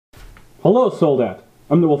Hello, Soldat.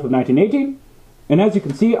 I'm the Wolf of 1918, and as you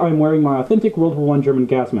can see, I'm wearing my authentic World War I German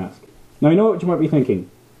gas mask. Now, I know what you might be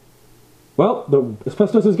thinking. Well, the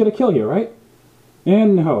asbestos is going to kill you, right?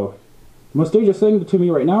 And no. The most dangerous thing to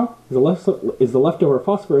me right now is the leftover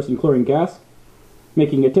phosphorus and chlorine gas,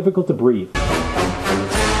 making it difficult to breathe.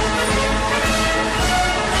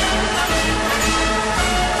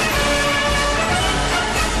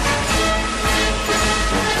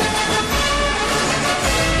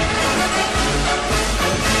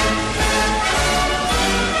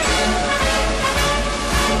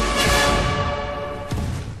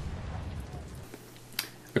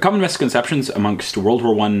 A common misconceptions amongst World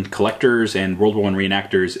War I collectors and World War I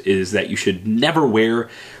reenactors is that you should never wear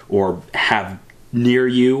or have near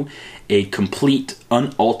you a complete,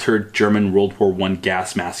 unaltered German World War I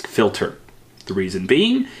gas mask filter. The reason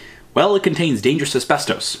being, well, it contains dangerous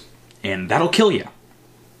asbestos, and that'll kill you.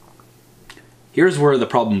 Here's where the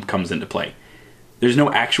problem comes into play. There's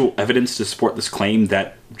no actual evidence to support this claim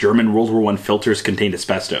that German World War I filters contained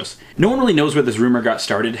asbestos. No one really knows where this rumor got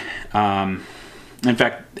started. In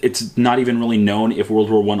fact, it's not even really known if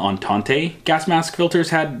World War I Entente gas mask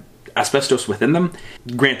filters had asbestos within them.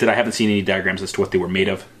 Granted, I haven't seen any diagrams as to what they were made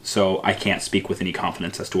of, so I can't speak with any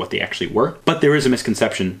confidence as to what they actually were. But there is a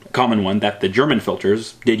misconception, a common one, that the German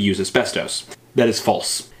filters did use asbestos. That is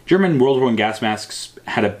false. German World War I gas masks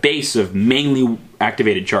had a base of mainly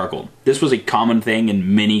activated charcoal. This was a common thing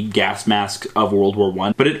in many gas masks of World War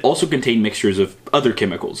I, but it also contained mixtures of other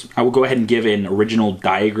chemicals. I will go ahead and give an original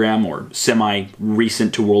diagram, or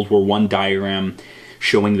semi-recent to World War I diagram,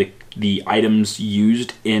 showing the items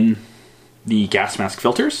used in the gas mask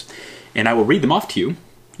filters, and I will read them off to you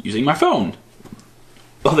using my phone.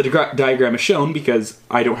 Well, the diagram is shown because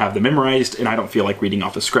I don't have them memorized, and I don't feel like reading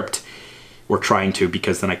off a script, or trying to,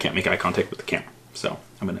 because then I can't make eye contact with the camera. So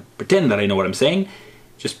I'm going to pretend that I know what I'm saying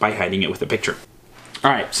just by hiding it with a picture.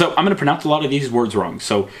 Alright, so I'm going to pronounce a lot of these words wrong,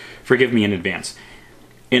 so forgive me in advance.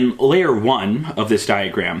 In layer 1 of this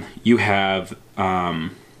diagram, you have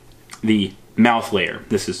the mouth layer.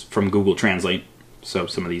 This is from Google Translate, so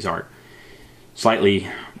some of these are slightly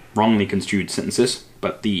wrongly construed sentences,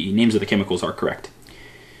 but the names of the chemicals are correct.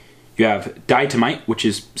 You have diatomite, which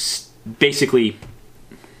is basically...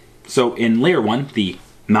 So in layer 1, the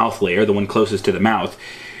mouth layer, the one closest to the mouth,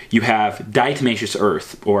 you have diatomaceous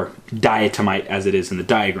earth, or diatomite as it is in the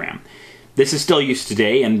diagram. This is still used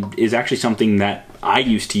today and is actually something that I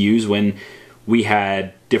used to use when we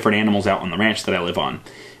had different animals out on the ranch that I live on.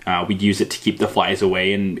 We'd use it to keep the flies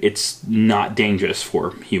away, and it's not dangerous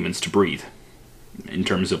for humans to breathe. In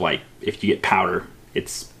terms of, like, if you get powder,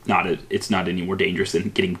 it's not any more dangerous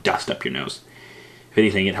than getting dust up your nose. If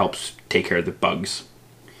anything, it helps take care of the bugs.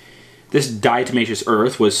 This diatomaceous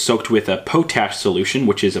earth was soaked with a potash solution,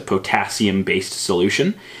 which is a potassium-based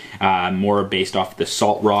solution, more based off the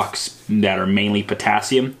salt rocks that are mainly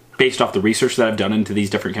potassium. Based off the research that I've done into these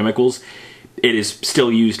different chemicals, it is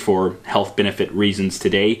still used for health benefit reasons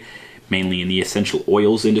today, mainly in the essential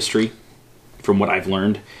oils industry, from what I've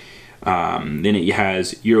learned. Then it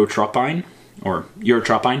has eurotropine,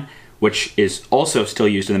 which is also still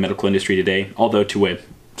used in the medical industry today, although to a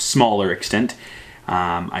smaller extent.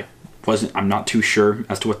 I'm not too sure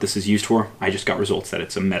as to what this is used for. I just got results that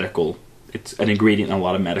it's an ingredient in a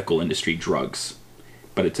lot of medical industry drugs,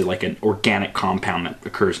 but it's like an organic compound that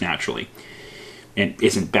occurs naturally and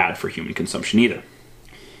isn't bad for human consumption either.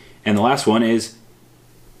 And the last one is,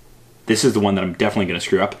 this is the one that I'm definitely going to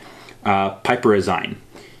screw up, piperazine,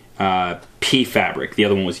 P fabric. The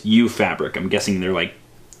other one was U fabric. I'm guessing they're like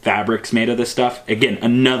fabrics made of this stuff. Again,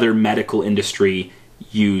 another medical industry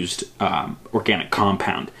used organic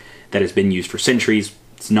compound that has been used for centuries.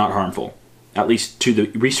 It's not harmful, at least to the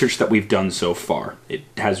research that we've done so far. It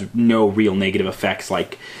has no real negative effects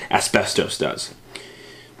like asbestos does.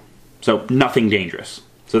 So nothing dangerous.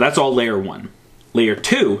 So that's all layer 1. Layer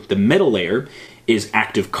 2, the middle layer, is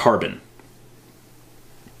active carbon.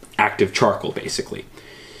 Active charcoal, basically.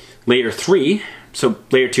 Layer 3, so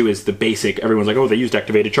layer 2 is the basic, everyone's like, oh, they used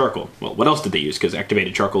activated charcoal. Well, what else did they use? Because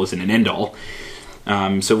activated charcoal isn't an end-all.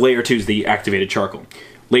 So layer 2 is the activated charcoal.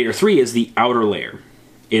 Layer 3 is the outer layer.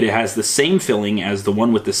 It has the same filling as the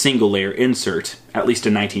one with the single layer insert, at least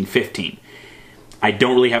in 1915. I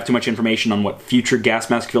don't really have too much information on what future gas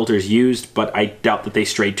mask filters used, but I doubt that they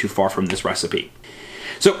strayed too far from this recipe.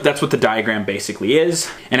 So that's what the diagram basically is,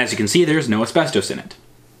 and as you can see, there's no asbestos in it.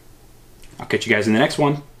 I'll catch you guys in the next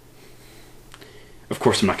one. Of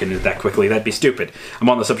course I'm not going to end it that quickly, that'd be stupid. I'm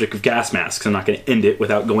on the subject of gas masks, I'm not going to end it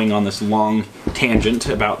without going on this long tangent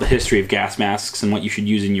about the history of gas masks and what you should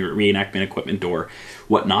use in your reenactment equipment or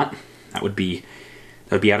whatnot. That would be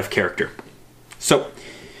out of character. So,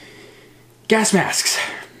 Gas masks.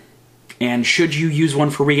 And should you use one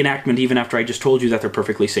for reenactment even after I just told you that they're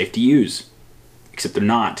perfectly safe to use? Except they're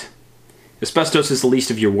not. Asbestos is the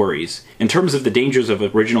least of your worries. In terms of the dangers of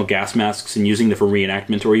original gas masks and using them for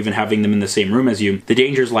reenactment or even having them in the same room as you, the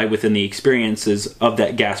dangers lie within the experiences of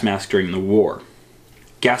that gas mask during the war.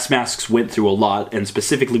 Gas masks went through a lot and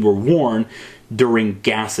specifically were worn during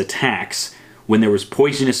gas attacks when there was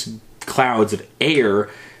poisonous clouds of air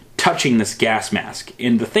touching this gas mask.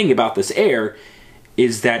 And the thing about this air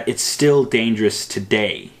is that it's still dangerous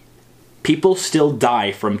today. People still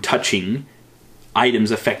die from touching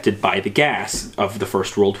items affected by the gas of the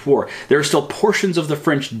First World War. There are still portions of the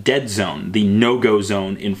French dead zone, the no-go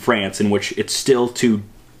zone in France, in which it's still too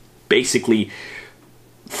basically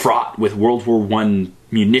fraught with World War I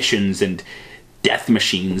munitions and death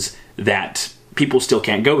machines that people still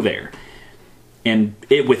can't go there. And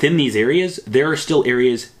within these areas, there are still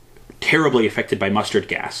areas terribly affected by mustard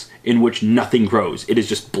gas, in which nothing grows. It is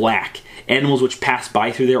just black. Animals which pass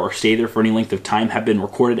by through there or stay there for any length of time have been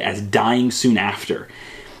recorded as dying soon after.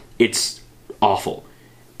 It's awful.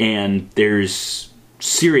 And there's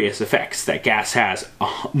serious effects that gas has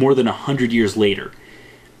more than 100 years later.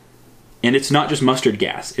 And it's not just mustard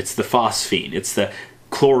gas. It's the phosphine. It's the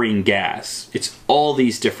chlorine gas. It's all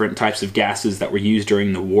these different types of gases that were used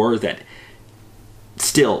during the war that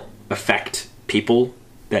still affect people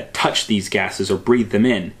that touch these gases or breathe them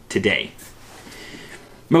in today.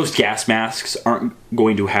 Most gas masks aren't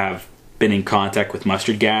going to have been in contact with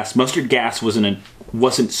mustard gas. Mustard gas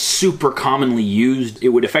wasn't super commonly used. It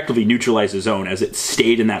would effectively neutralize the zone as it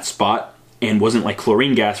stayed in that spot and wasn't like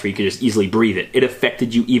chlorine gas where you could just easily breathe it. It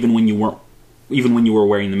affected you even when you were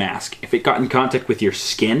wearing the mask. If it got in contact with your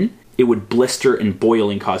skin, it would blister and boil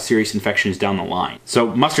and cause serious infections down the line.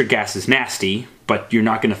 So mustard gas is nasty, but you're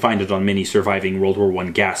not going to find it on many surviving World War I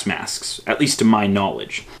gas masks, at least to my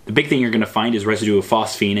knowledge. The big thing you're going to find is residue of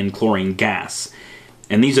phosphine and chlorine gas.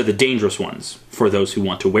 And these are the dangerous ones for those who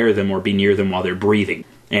want to wear them or be near them while they're breathing.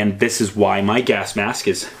 And this is why my gas mask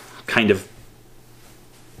is kind of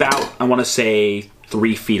about, I want to say,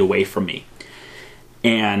 3 feet away from me.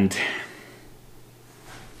 And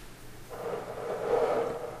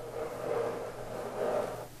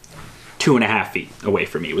 2.5 feet away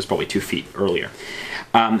from me. It was probably 2 feet earlier.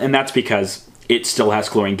 And that's because it still has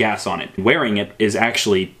chlorine gas on it. Wearing it is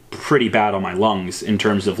actually pretty bad on my lungs in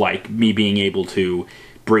terms of like me being able to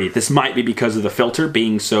breathe. This might be because of the filter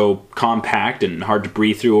being so compact and hard to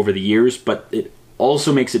breathe through over the years, but it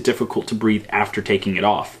also makes it difficult to breathe after taking it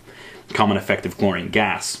off. Common effect of chlorine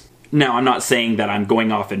gas. Now, I'm not saying that I'm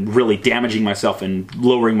going off and really damaging myself and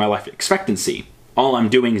lowering my life expectancy. All I'm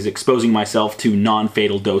doing is exposing myself to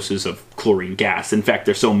non-fatal doses of chlorine gas. In fact,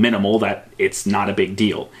 they're so minimal that it's not a big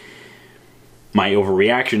deal. My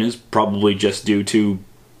overreaction is probably just due to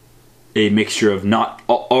a mixture of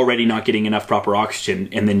already not getting enough proper oxygen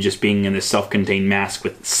and then just being in this self-contained mask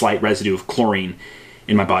with slight residue of chlorine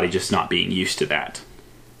in my body just not being used to that.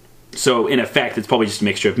 So in effect, it's probably just a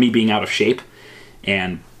mixture of me being out of shape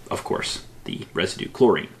and, of course, the residue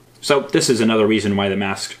chlorine. So this is another reason why the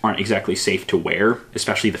masks aren't exactly safe to wear,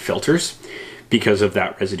 especially the filters, because of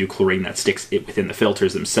that residue chlorine that sticks within the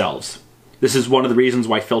filters themselves. This is one of the reasons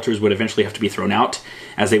why filters would eventually have to be thrown out,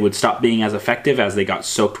 as they would stop being as effective as they got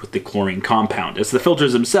soaked with the chlorine compound. As the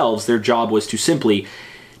filters themselves, their job was to simply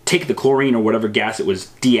take the chlorine or whatever gas it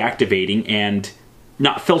was deactivating and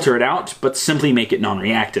not filter it out, but simply make it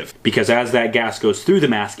non-reactive. Because as that gas goes through the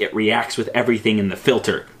mask, it reacts with everything in the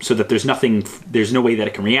filter, so that there's no way that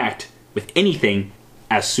it can react with anything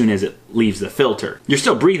as soon as it leaves the filter. You're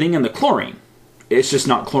still breathing in the chlorine. It's just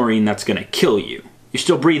not chlorine that's going to kill you. You're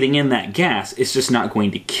still breathing in that gas, it's just not going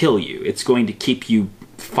to kill you. It's going to keep you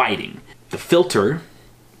fighting. The filter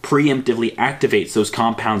preemptively activates those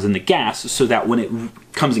compounds in the gas so that when it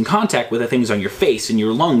comes in contact with the things on your face and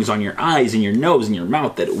your lungs, on your eyes and your nose and your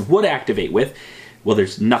mouth that it would activate with, well,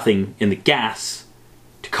 there's nothing in the gas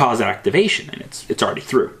to cause that activation, and it's already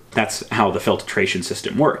through. That's how the filtration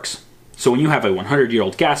system works. So when you have a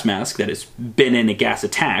 100-year-old gas mask that has been in a gas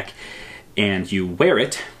attack and you wear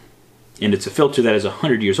it, and it's a filter that is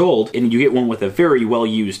 100 years old, and you get one with a very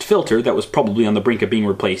well-used filter that was probably on the brink of being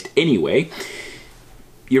replaced anyway,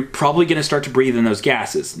 you're probably going to start to breathe in those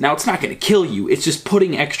gases. Now, it's not going to kill you. It's just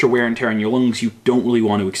putting extra wear and tear on your lungs you don't really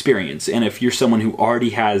want to experience. And if you're someone who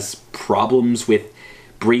already has problems with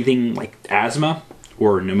breathing, like asthma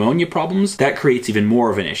or pneumonia problems, that creates even more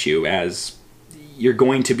of an issue, as you're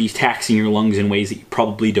going to be taxing your lungs in ways that you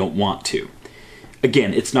probably don't want to.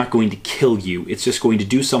 Again, it's not going to kill you. It's just going to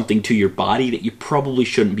do something to your body that you probably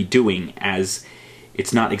shouldn't be doing, as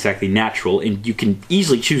It's not exactly natural, and you can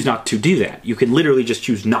easily choose not to do that. You can literally just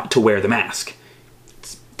choose not to wear the mask.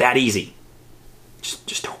 It's that easy.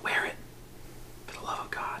 Just don't wear it. For the love of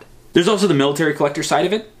God. There's also the military collector side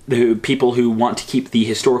of it. The people who want to keep the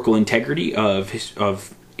historical integrity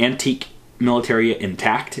of antique military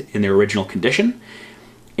intact in their original condition.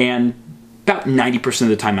 And about 90% of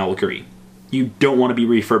the time I'll agree. You don't want to be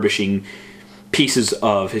refurbishing pieces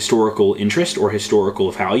of historical interest or historical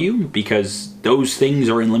value, because those things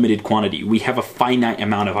are in limited quantity. We have a finite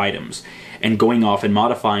amount of items, and going off and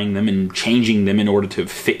modifying them and changing them in order to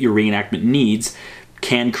fit your reenactment needs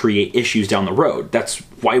can create issues down the road. That's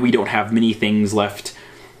why we don't have many things left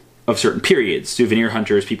of certain periods. Souvenir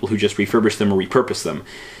hunters, people who just refurbish them or repurpose them.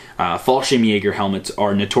 Fallschirmjäger helmets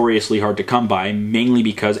are notoriously hard to come by, mainly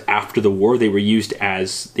because after the war they were used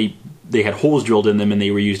as they had holes drilled in them, and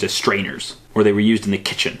they were used as strainers, or they were used in the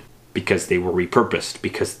kitchen because they were repurposed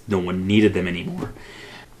because no one needed them anymore.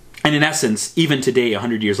 And in essence, even today,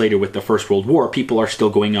 100 years later with the First World War, people are still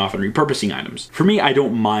going off and repurposing items. For me, I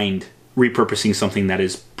don't mind repurposing something that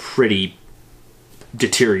is pretty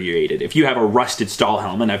deteriorated. If you have a rusted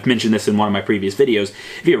Stahlhelm, and I've mentioned this in one of my previous videos,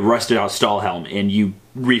 if you have a rusted out Stahlhelm and you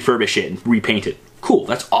refurbish it and repaint it, cool,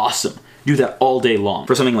 that's awesome. Do that all day long.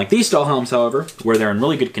 For something like these Stahlhelms, however, where they're in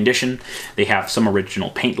really good condition, they have some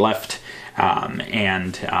original paint left,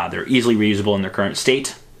 and they're easily reusable in their current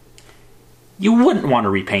state, you wouldn't want to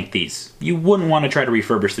repaint these. You wouldn't want to try to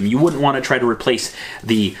refurbish them. You wouldn't want to try to replace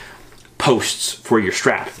the posts for your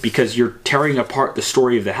strap, because you're tearing apart the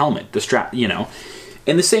story of the helmet, the strap, you know.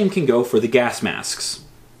 And the same can go for the gas masks.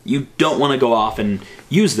 You don't want to go off and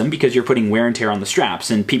use them because you're putting wear and tear on the straps,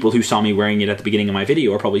 and people who saw me wearing it at the beginning of my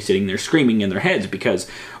video are probably sitting there screaming in their heads because,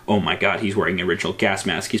 oh my god, he's wearing an original gas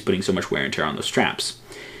mask, he's putting so much wear and tear on those straps.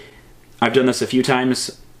 I've done this a few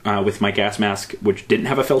times with my gas mask, which didn't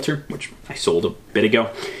have a filter, which I sold a bit ago,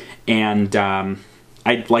 and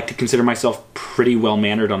I'd like to consider myself pretty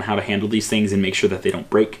well-mannered on how to handle these things and make sure that they don't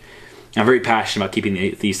break. I'm very passionate about keeping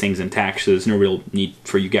these things intact, so there's no real need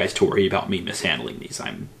for you guys to worry about me mishandling these.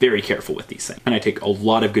 I'm very careful with these things. And I take a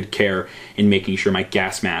lot of good care in making sure my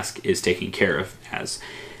gas mask is taken care of, as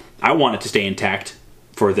I want it to stay intact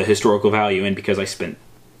for the historical value and because I spent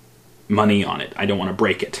money on it. I don't want to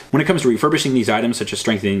break it. When it comes to refurbishing these items, such as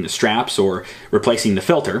strengthening the straps or replacing the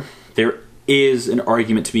filter, there is an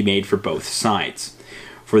argument to be made for both sides.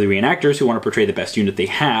 For the reenactors who want to portray the best unit they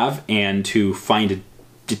have and to find a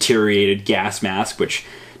deteriorated gas mask, which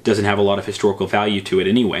doesn't have a lot of historical value to it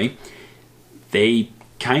anyway, they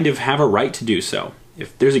kind of have a right to do so.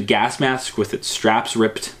 If there's a gas mask with its straps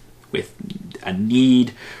ripped, with a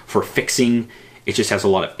need for fixing, it just has a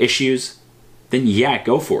lot of issues, then yeah,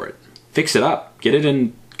 go for it. Fix it up. Get it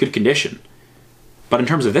in good condition. But in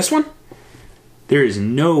terms of this one, there is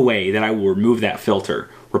no way that I will remove that filter,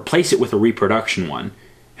 replace it with a reproduction one,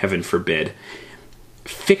 heaven forbid,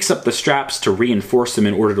 fix up the straps to reinforce them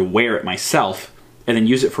in order to wear it myself, and then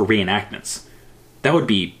use it for reenactments. That would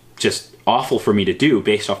be just awful for me to do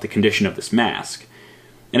based off the condition of this mask.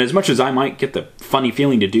 And as much as I might get the funny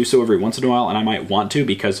feeling to do so every once in a while, and I might want to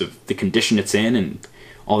because of the condition it's in and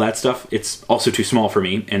all that stuff, it's also too small for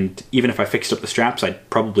me, and even if I fixed up the straps, I'd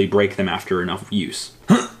probably break them after enough use.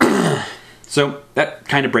 So that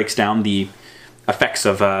kind of breaks down the effects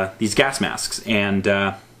of these gas masks, and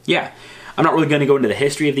yeah. I'm not really going to go into the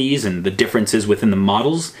history of these and the differences within the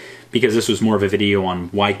models, because this was more of a video on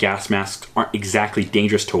why gas masks aren't exactly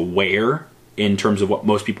dangerous to wear in terms of what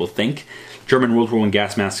most people think. German World War I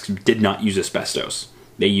gas masks did not use asbestos.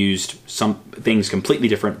 They used some things completely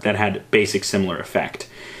different that had basic similar effect.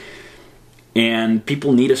 And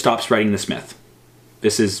people need to stop spreading this myth.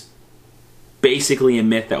 This is basically a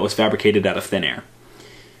myth that was fabricated out of thin air.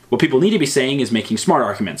 What people need to be saying is making smart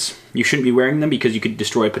arguments. You shouldn't be wearing them because you could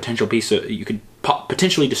destroy a potential piece of, you could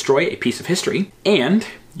potentially destroy a piece of history, and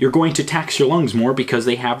you're going to tax your lungs more because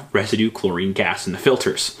they have residue chlorine gas in the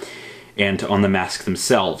filters and on the mask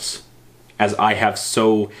themselves. As I have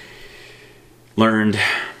so learned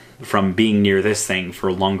from being near this thing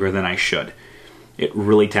for longer than I should. It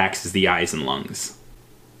really taxes the eyes and lungs.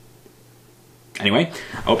 Anyway,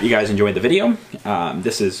 I hope you guys enjoyed the video.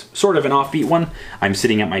 This is sort of an offbeat one. I'm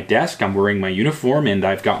sitting at my desk, I'm wearing my uniform, and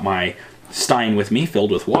I've got my stein with me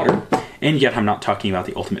filled with water, and yet I'm not talking about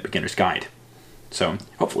the Ultimate Beginner's Guide. So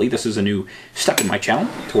hopefully this is a new step in my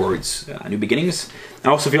channel towards new beginnings. I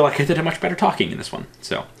also feel like I did a much better talking in this one,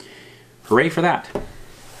 so hooray for that.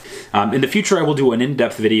 In the future, I will do an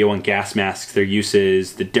in-depth video on gas masks, their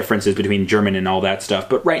uses, the differences between German and all that stuff.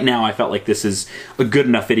 But right now, I felt like this is a good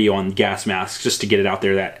enough video on gas masks just to get it out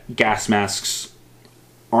there that gas masks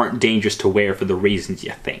aren't dangerous to wear for the reasons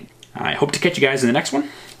you think. I hope to catch you guys in the next one.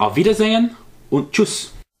 Auf Wiedersehen und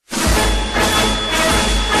tschüss.